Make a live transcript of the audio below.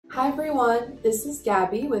Hi everyone, this is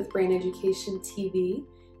Gabby with Brain Education TV.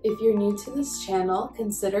 If you're new to this channel,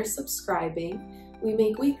 consider subscribing. We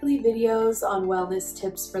make weekly videos on wellness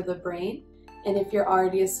tips for the brain, and if you're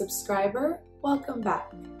already a subscriber, welcome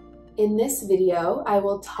back. In this video, I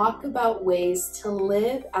will talk about ways to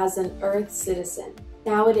live as an Earth citizen.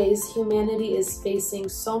 Nowadays, humanity is facing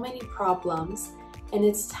so many problems, and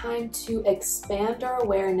it's time to expand our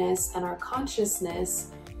awareness and our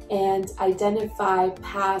consciousness and identify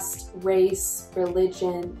past race,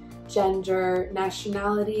 religion, gender,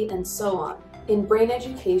 nationality, and so on. In brain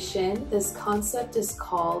education, this concept is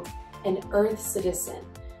called an Earth citizen.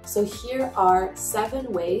 So here are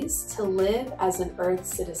 7 ways to live as an Earth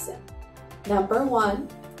citizen. Number 1,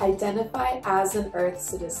 identify as an Earth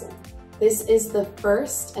citizen. This is the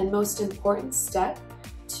first and most important step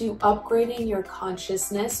to upgrading your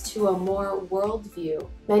consciousness to a more worldview.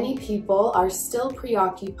 Many people are still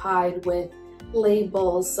preoccupied with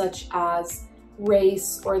labels such as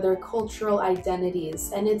race or their cultural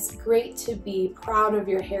identities, and it's great to be proud of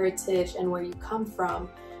your heritage and where you come from,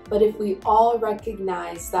 but if we all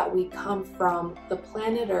recognize that we come from the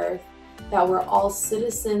planet Earth, that we're all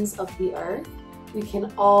citizens of the Earth, we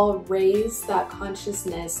can all raise that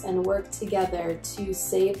consciousness and work together to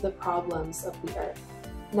save the problems of the Earth.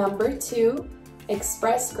 Number 2,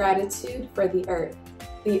 express gratitude for the Earth.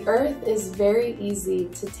 The Earth is very easy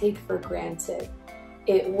to take for granted.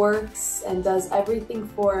 It works and does everything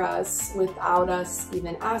for us without us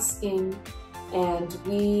even asking, and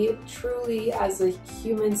we truly, as a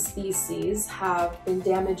human species, have been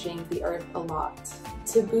damaging the Earth a lot.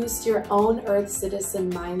 To boost your own Earth citizen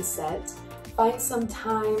mindset, find some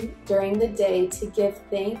time during the day to give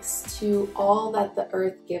thanks to all that the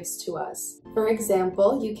Earth gives to us. For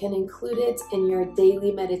example, you can include it in your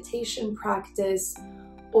daily meditation practice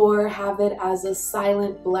or have it as a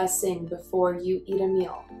silent blessing before you eat a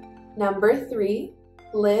meal. Number 3,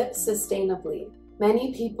 live sustainably.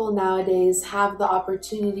 Many people nowadays have the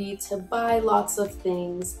opportunity to buy lots of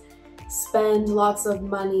things, spend lots of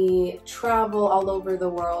money, travel all over the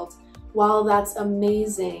world. While that's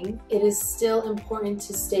amazing, it is still important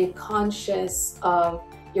to stay conscious of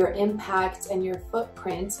your impact and your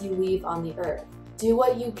footprint you leave on the Earth. Do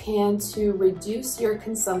what you can to reduce your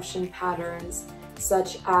consumption patterns,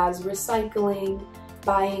 such as recycling,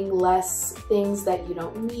 buying less things that you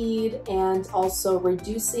don't need, and also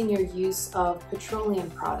reducing your use of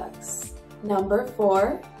petroleum products. Number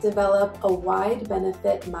 4, develop a wide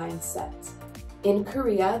benefit mindset. In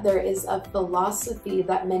Korea, there is a philosophy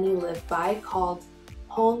that many live by called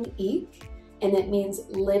Hong-ik, and it means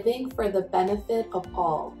living for the benefit of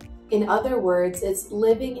all. In other words, it's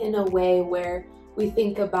living in a way where we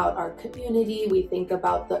think about our community, we think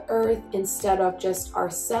about the Earth instead of just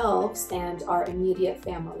ourselves and our immediate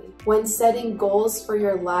family. When setting goals for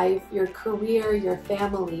your life, your career, your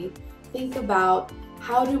family, think about,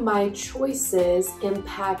 how do my choices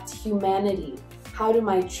impact humanity? How do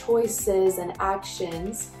my choices and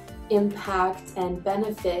actions impact and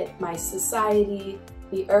benefit my society,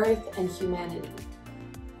 the Earth, and humanity?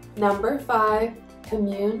 Number 5,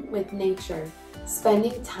 commune with nature.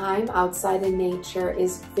 Spending time outside in nature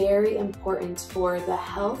is very important for the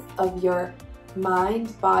health of your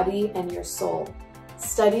mind, body, and your soul.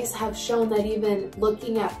 Studies have shown that even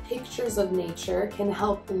looking at pictures of nature can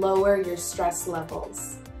help lower your stress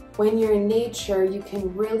levels. When you're in nature, you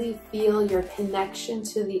can really feel your connection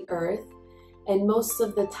to the Earth, and most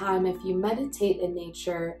of the time, if you meditate in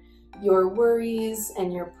nature, your worries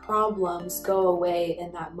and your problems go away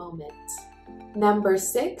in that moment. Number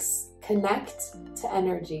 6, connect to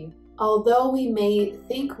energy. Although we may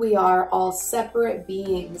think we are all separate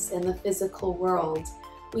beings in the physical world,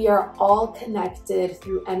 we are all connected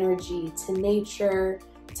through energy to nature,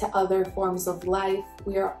 to other forms of life.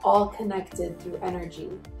 We are all connected through energy.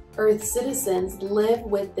 Earth citizens live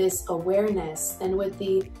with this awareness and with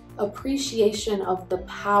the appreciation of the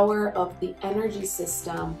power of the energy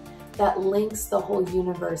system that links the whole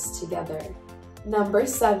universe together. Number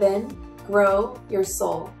 7, grow your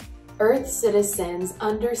soul. Earth citizens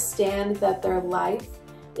understand that their life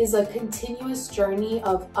is a continuous journey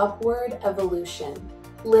of upward evolution.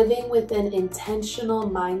 Living with an intentional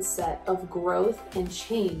mindset of growth and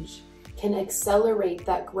change can accelerate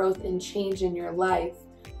that growth and change in your life,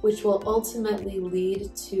 which will ultimately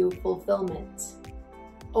lead to fulfillment.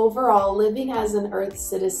 Overall, living as an Earth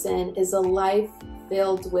citizen is a life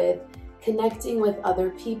filled with connecting with other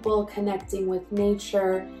people, connecting with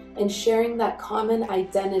nature, and sharing that common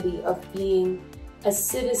identity of being a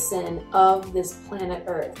citizen of this planet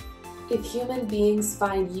Earth. If human beings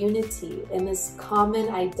find unity in this common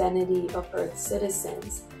identity of Earth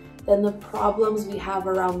citizens, then the problems we have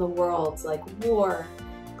around the world, like war,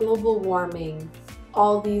 global warming,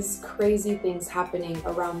 all these crazy things happening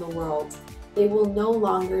around the world, they will no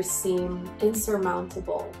longer seem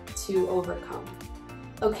insurmountable to overcome.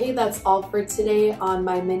 Okay, that's all for today on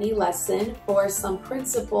my mini lesson for some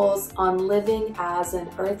principles on living as an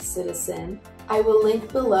Earth citizen. I will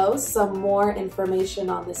link below some more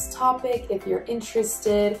information on this topic if you're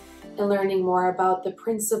interested in learning more about the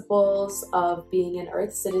principles of being an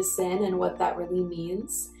Earth citizen and what that really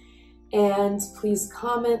means. And please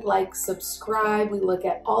comment, like, subscribe. We look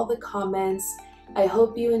at all the comments. I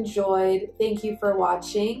hope you enjoyed. Thank you for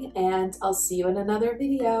watching, and I'll see you in another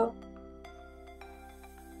video.